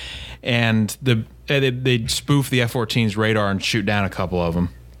numbers, and they spoof the F-14's radar and shoot down a couple of them.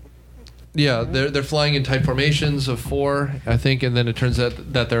 Yeah, they're flying in tight formations of 4, I think, and then it turns out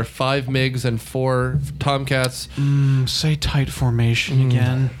that there are 5 MiGs and 4 Tomcats. Say tight formation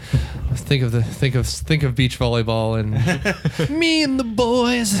again. Think of beach volleyball and me and the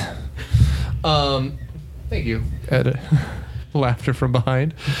boys. Thank you, Ed. Laughter from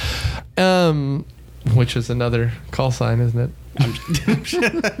behind. Which is another call sign, isn't it?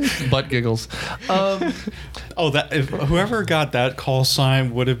 Butt giggles. Whoever got that call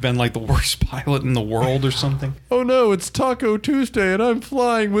sign would have been like the worst pilot in the world or something. Oh no, it's Taco Tuesday and I'm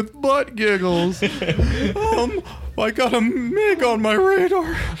flying with butt giggles. I got a MiG on my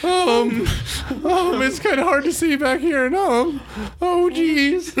radar. It's kind of hard to see back here.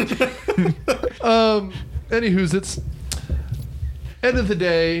 Geez. Anywho's, it's end of the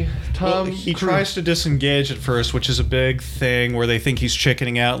day. He tries to disengage at first, which is a big thing where they think he's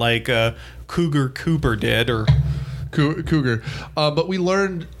chickening out like Cougar Cooper did, or Cougar. But we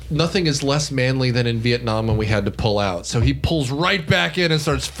learned nothing is less manly than in Vietnam when we had to pull out. So he pulls right back in and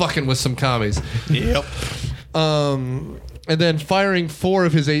starts fucking with some commies. Yep. And then firing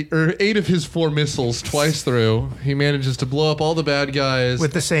 8 of his 4 missiles twice through, he manages to blow up all the bad guys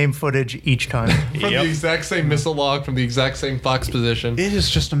with the same footage each time. From the exact same missile log, from the exact same Fox position. It is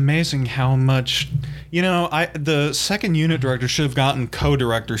just amazing how much, the second unit director should have gotten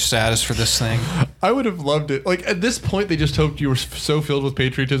co-director status for this thing. I would have loved it. Like, at this point, they just hoped you were so filled with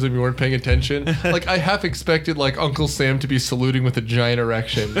patriotism you weren't paying attention. Like, I half expected, like, Uncle Sam to be saluting with a giant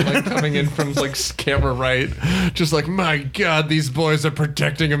erection, like, coming in from, like, camera right. Just like, my God, these boys are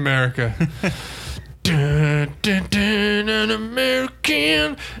protecting America. Dun, dun, dun, an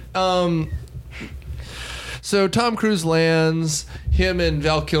American. So Tom Cruise lands. Him and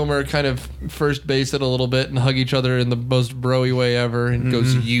Val Kilmer kind of first base it a little bit and hug each other in the most bro-y way ever and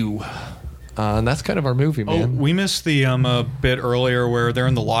goes, you. And that's kind of our movie, man. Oh, we missed the bit earlier where they're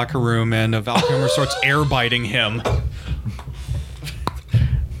in the locker room and Val Kilmer starts air biting him. I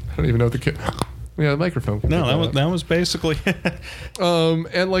don't even know what the microphone. No, that was basically.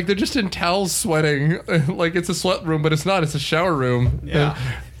 And like they're just in towels sweating, like it's a sweat room, but it's not. It's a shower room. Yeah.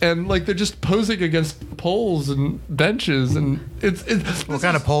 And like they're just posing against poles and benches, and it's what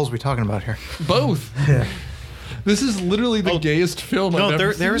kind of poles are we talking about here? Both. Yeah. This is literally the gayest film I've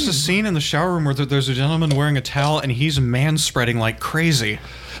ever seen. There's a scene in the shower room where there's a gentleman wearing a towel and he's man-spreading like crazy.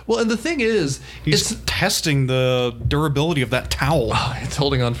 Well, and the thing is, he's testing the durability of that towel. Oh, it's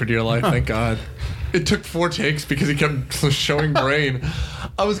holding on for dear life, thank God. It took 4 takes because he kept showing brain.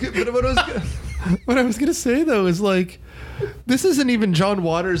 What I was gonna say though is like, this isn't even John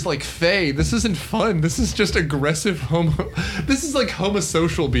Waters like Faye. This isn't fun. This is just aggressive This is like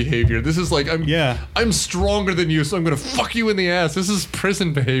homosocial behavior. This is like I'm stronger than you, so I'm gonna fuck you in the ass. This is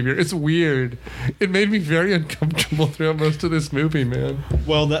prison behavior. It's weird. It made me very uncomfortable throughout most of this movie, man.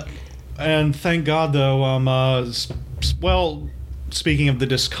 Well, and thank God though. Speaking of the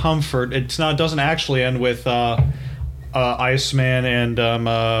discomfort, it doesn't actually end with Iceman and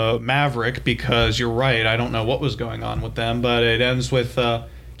Maverick, because you're right, I don't know what was going on with them, but it ends with Kelly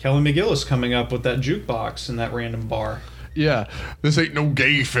McGillis coming up with that jukebox in that random bar. Yeah, this ain't no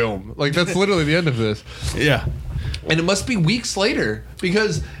gay film. Like, that's literally the end of this. Yeah. And it must be weeks later,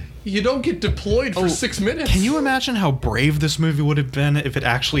 because you don't get deployed for 6 minutes. Can you imagine how brave this movie would have been if it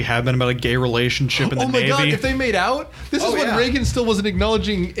actually had been about a gay relationship in the Navy? Oh my God, if they made out? This is when Reagan still wasn't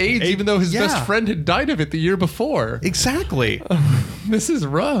acknowledging AIDS, even though his best friend had died of it the year before. Exactly. This is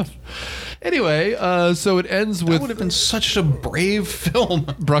rough. Anyway, so it ends with... That would have been such a brave film.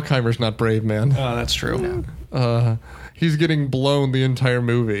 Bruckheimer's not brave, man. Oh, that's true. He's getting blown the entire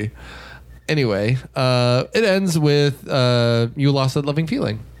movie. Anyway, it ends with You Lost That Loving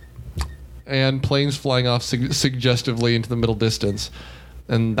Feeling. And planes flying off suggestively into the middle distance.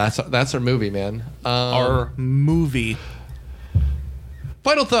 And that's our movie, man. Our movie.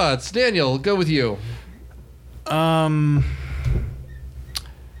 Final thoughts. Daniel, go with you. I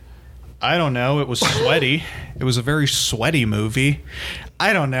don't know. It was sweaty. It was a very sweaty movie.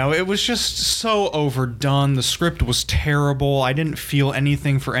 I don't know. It was just so overdone. The script was terrible. I didn't feel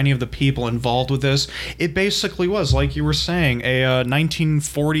anything for any of the people involved with this. It basically was, like you were saying, a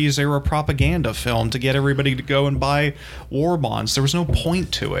 1940s era propaganda film to get everybody to go and buy war bonds. There was no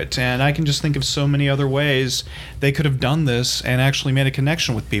point to it. And I can just think of so many other ways they could have done this and actually made a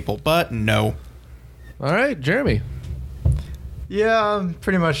connection with people. But no. All right, Jeremy. Yeah, I'm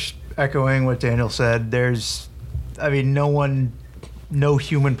pretty much echoing what Daniel said. No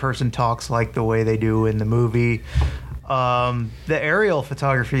human person talks like the way they do in the movie. The aerial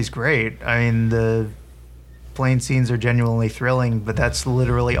photography is great. I mean, the plane scenes are genuinely thrilling, but that's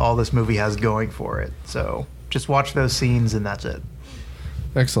literally all this movie has going for it. So just watch those scenes and that's it.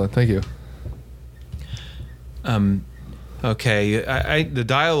 Excellent. Thank you. Okay, the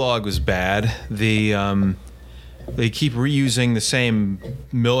dialogue was bad. They keep reusing the same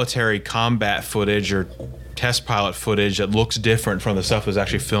military combat footage or test pilot footage that looks different from the stuff that was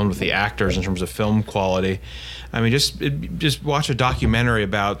actually filmed with the actors in terms of film quality. I mean, just watch a documentary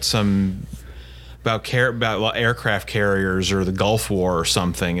about aircraft carriers or the Gulf War or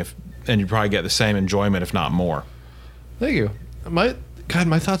something, and you'd probably get the same enjoyment, if not more. Thank you. My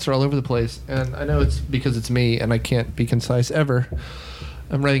thoughts are all over the place, and I know it's because it's me, and I can't be concise ever.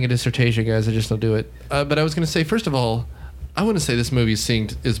 I'm writing a dissertation, guys. I just don't do it. But I was going to say, first of all, I want to say this movie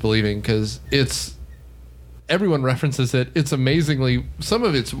Seeing is Believing, because everyone references it. It's amazingly, some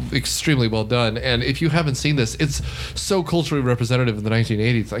of it's extremely well done. And if you haven't seen this, it's so culturally representative of the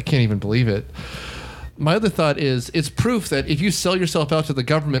 1980s. I can't even believe it. My other thought is, it's proof that if you sell yourself out to the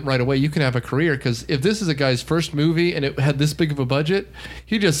government right away, you can have a career. Because if this is a guy's first movie and it had this big of a budget,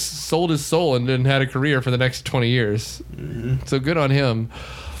 he just sold his soul and then had a career for the next 20 years. Mm-hmm. So good on him.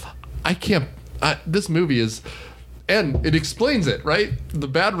 This movie is... And it explains it, right? The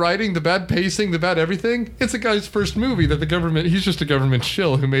bad writing, the bad pacing, the bad everything. It's a guy's first movie that he's just a government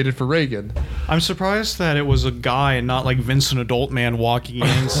shill who made it for Reagan. I'm surprised that it was a guy and not like Vincent Adult Man walking in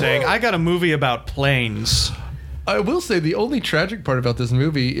and saying, I got a movie about planes. I will say the only tragic part about this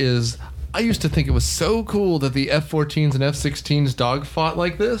movie is I used to think it was so cool that the F-14s and F-16s dogfought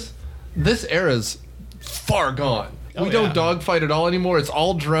like this. This era's far gone. We don't dogfight at all anymore. It's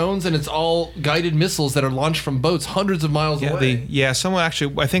all drones and it's all guided missiles that are launched from boats hundreds of miles away. Someone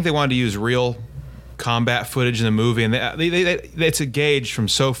actually, I think they wanted to use real combat footage in the movie, and it's a gauge from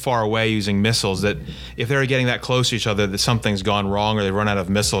so far away using missiles that if they're getting that close to each other, that something's gone wrong or they run out of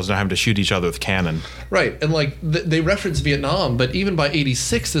missiles and they're having to shoot each other with cannon. Right, and like they reference Vietnam, but even by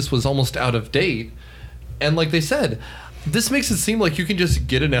 86, this was almost out of date. And like they said, this makes it seem like you can just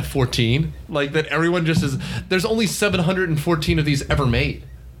get an F-14, like that everyone just is. There's only 714 of these ever made.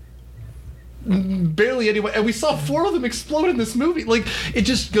 Barely anyone, and we saw 4 of them explode in this movie. Like, it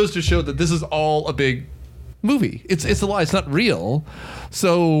just goes to show that this is all a big movie. It's a lie. It's not real.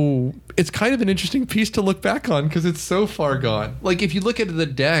 So it's kind of an interesting piece to look back on because it's so far gone. Like, if you look at the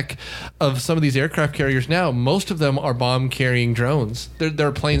deck of some of these aircraft carriers now, most of them are bomb-carrying drones. There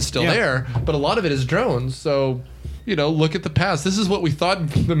are planes still there, but a lot of it is drones. So, look at the past. This is what we thought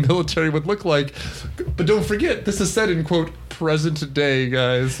the military would look like. But don't forget, this is set in, quote, present day,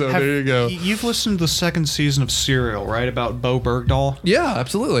 guys. So there you go. You've listened to the second season of Serial, right, about Bo Bergdahl? Yeah,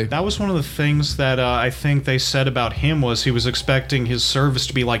 absolutely. That was one of the things that I think they said about him was he was expecting his service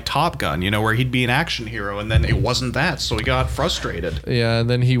to be like Top Gun, where he'd be an action hero, and then it wasn't that, so he got frustrated. Yeah, and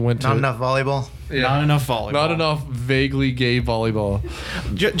then he went Not enough volleyball? Yeah. Not enough volleyball. Not enough vaguely gay volleyball.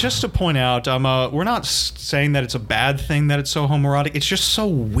 Just to point out, we're not saying that it's a bad thing that it's so homoerotic. It's just so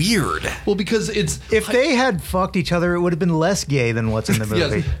weird. Well, because if they had fucked each other, it would have been less gay than what's in the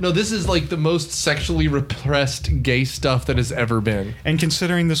movie. Yes. No, this is like the most sexually repressed gay stuff that has ever been. And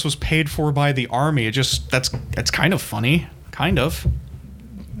considering this was paid for by the army, that's kind of funny. Kind of.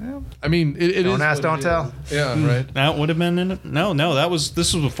 I mean, it is. Don't ask, don't tell. Yeah, right. That would have been in it. No,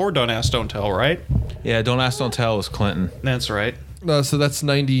 this was before Don't Ask, Don't Tell, right? Yeah, Don't Ask, Don't Tell was Clinton. That's right. So that's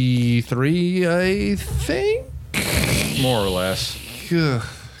 93, I think? More or less. Ugh,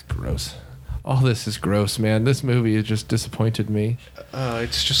 gross. All this is gross, man. This movie has just disappointed me.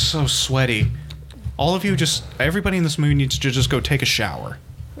 It's just so sweaty. Everybody in this movie needs to just go take a shower.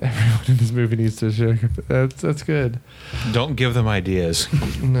 Everyone in this movie needs to shower. That's good. Don't give them ideas.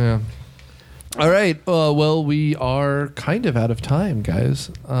 No. All right. Well, we are kind of out of time, guys.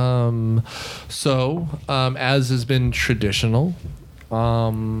 As has been traditional,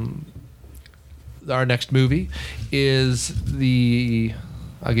 our next movie is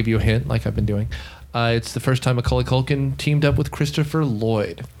I'll give you a hint, like I've been doing. It's the first time Macaulay Culkin teamed up with Christopher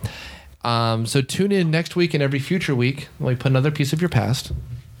Lloyd. So tune in next week and every future week when we put another piece of your past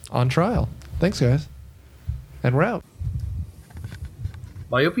on trial. Thanks, guys. And we're out.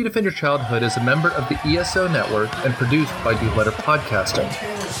 Myopia Defend Your Childhood is a member of the ESO Network and produced by Do Letter Podcasting.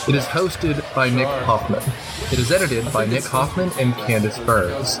 It is hosted by Nick Hoffman. It is edited by Nick Hoffman and Candace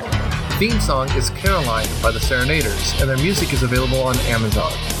Burns. The theme song is Caroline by the Serenaders, and their music is available on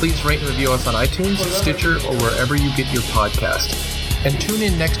Amazon. Please rate and review us on iTunes, Stitcher, or wherever you get your podcast. And tune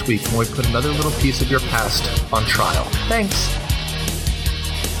in next week when we put another little piece of your past on trial. Thanks!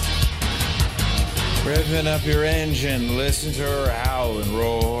 Revving up your engine, listen to her howl and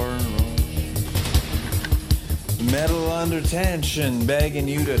roar. Metal under tension, begging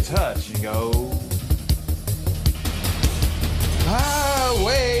you to touch and go.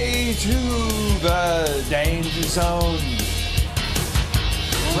 Highway to the danger zone.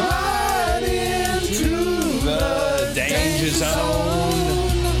 Right into the danger zone.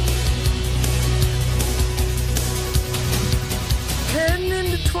 Heading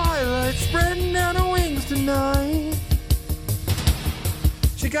into twilight, spreading out her wings tonight.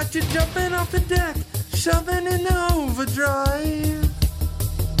 She got you jumping off the deck, shoving in overdrive.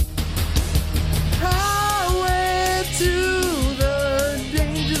 Highway to the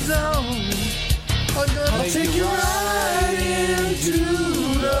danger zone. I'll take you right into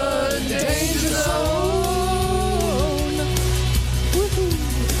the danger zone. Woo-hoo.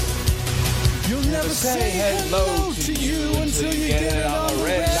 You'll never say hello to you until you get it on a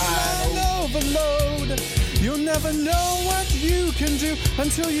red line overload. You'll never know what you can do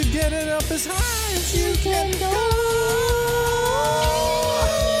until you get it up as high as you can go.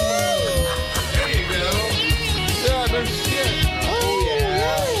 There you go. Yeah, no shit. Oh, yeah.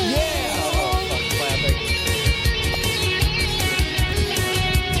 Yeah. Oh, fuck, clapping.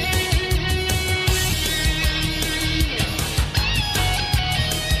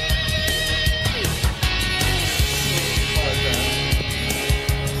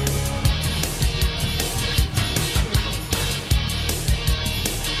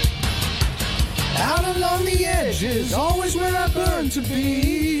 Out along the edges, always where I burn to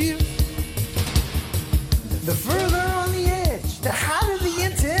be. The further on the edge, the hotter the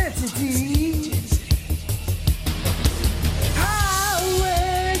intensity.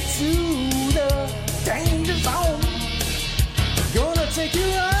 Highway to the danger zone. Gonna take you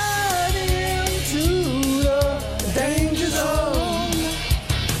right into the danger zone.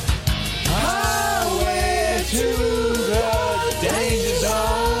 Highway to the danger zone.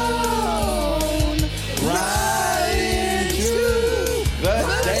 Right into the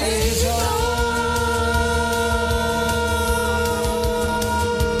danger zone.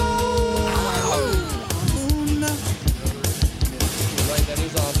 Right, that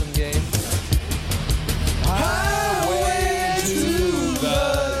is awesome game. Highway to the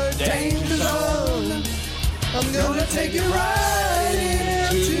danger zone. I'm gonna take you right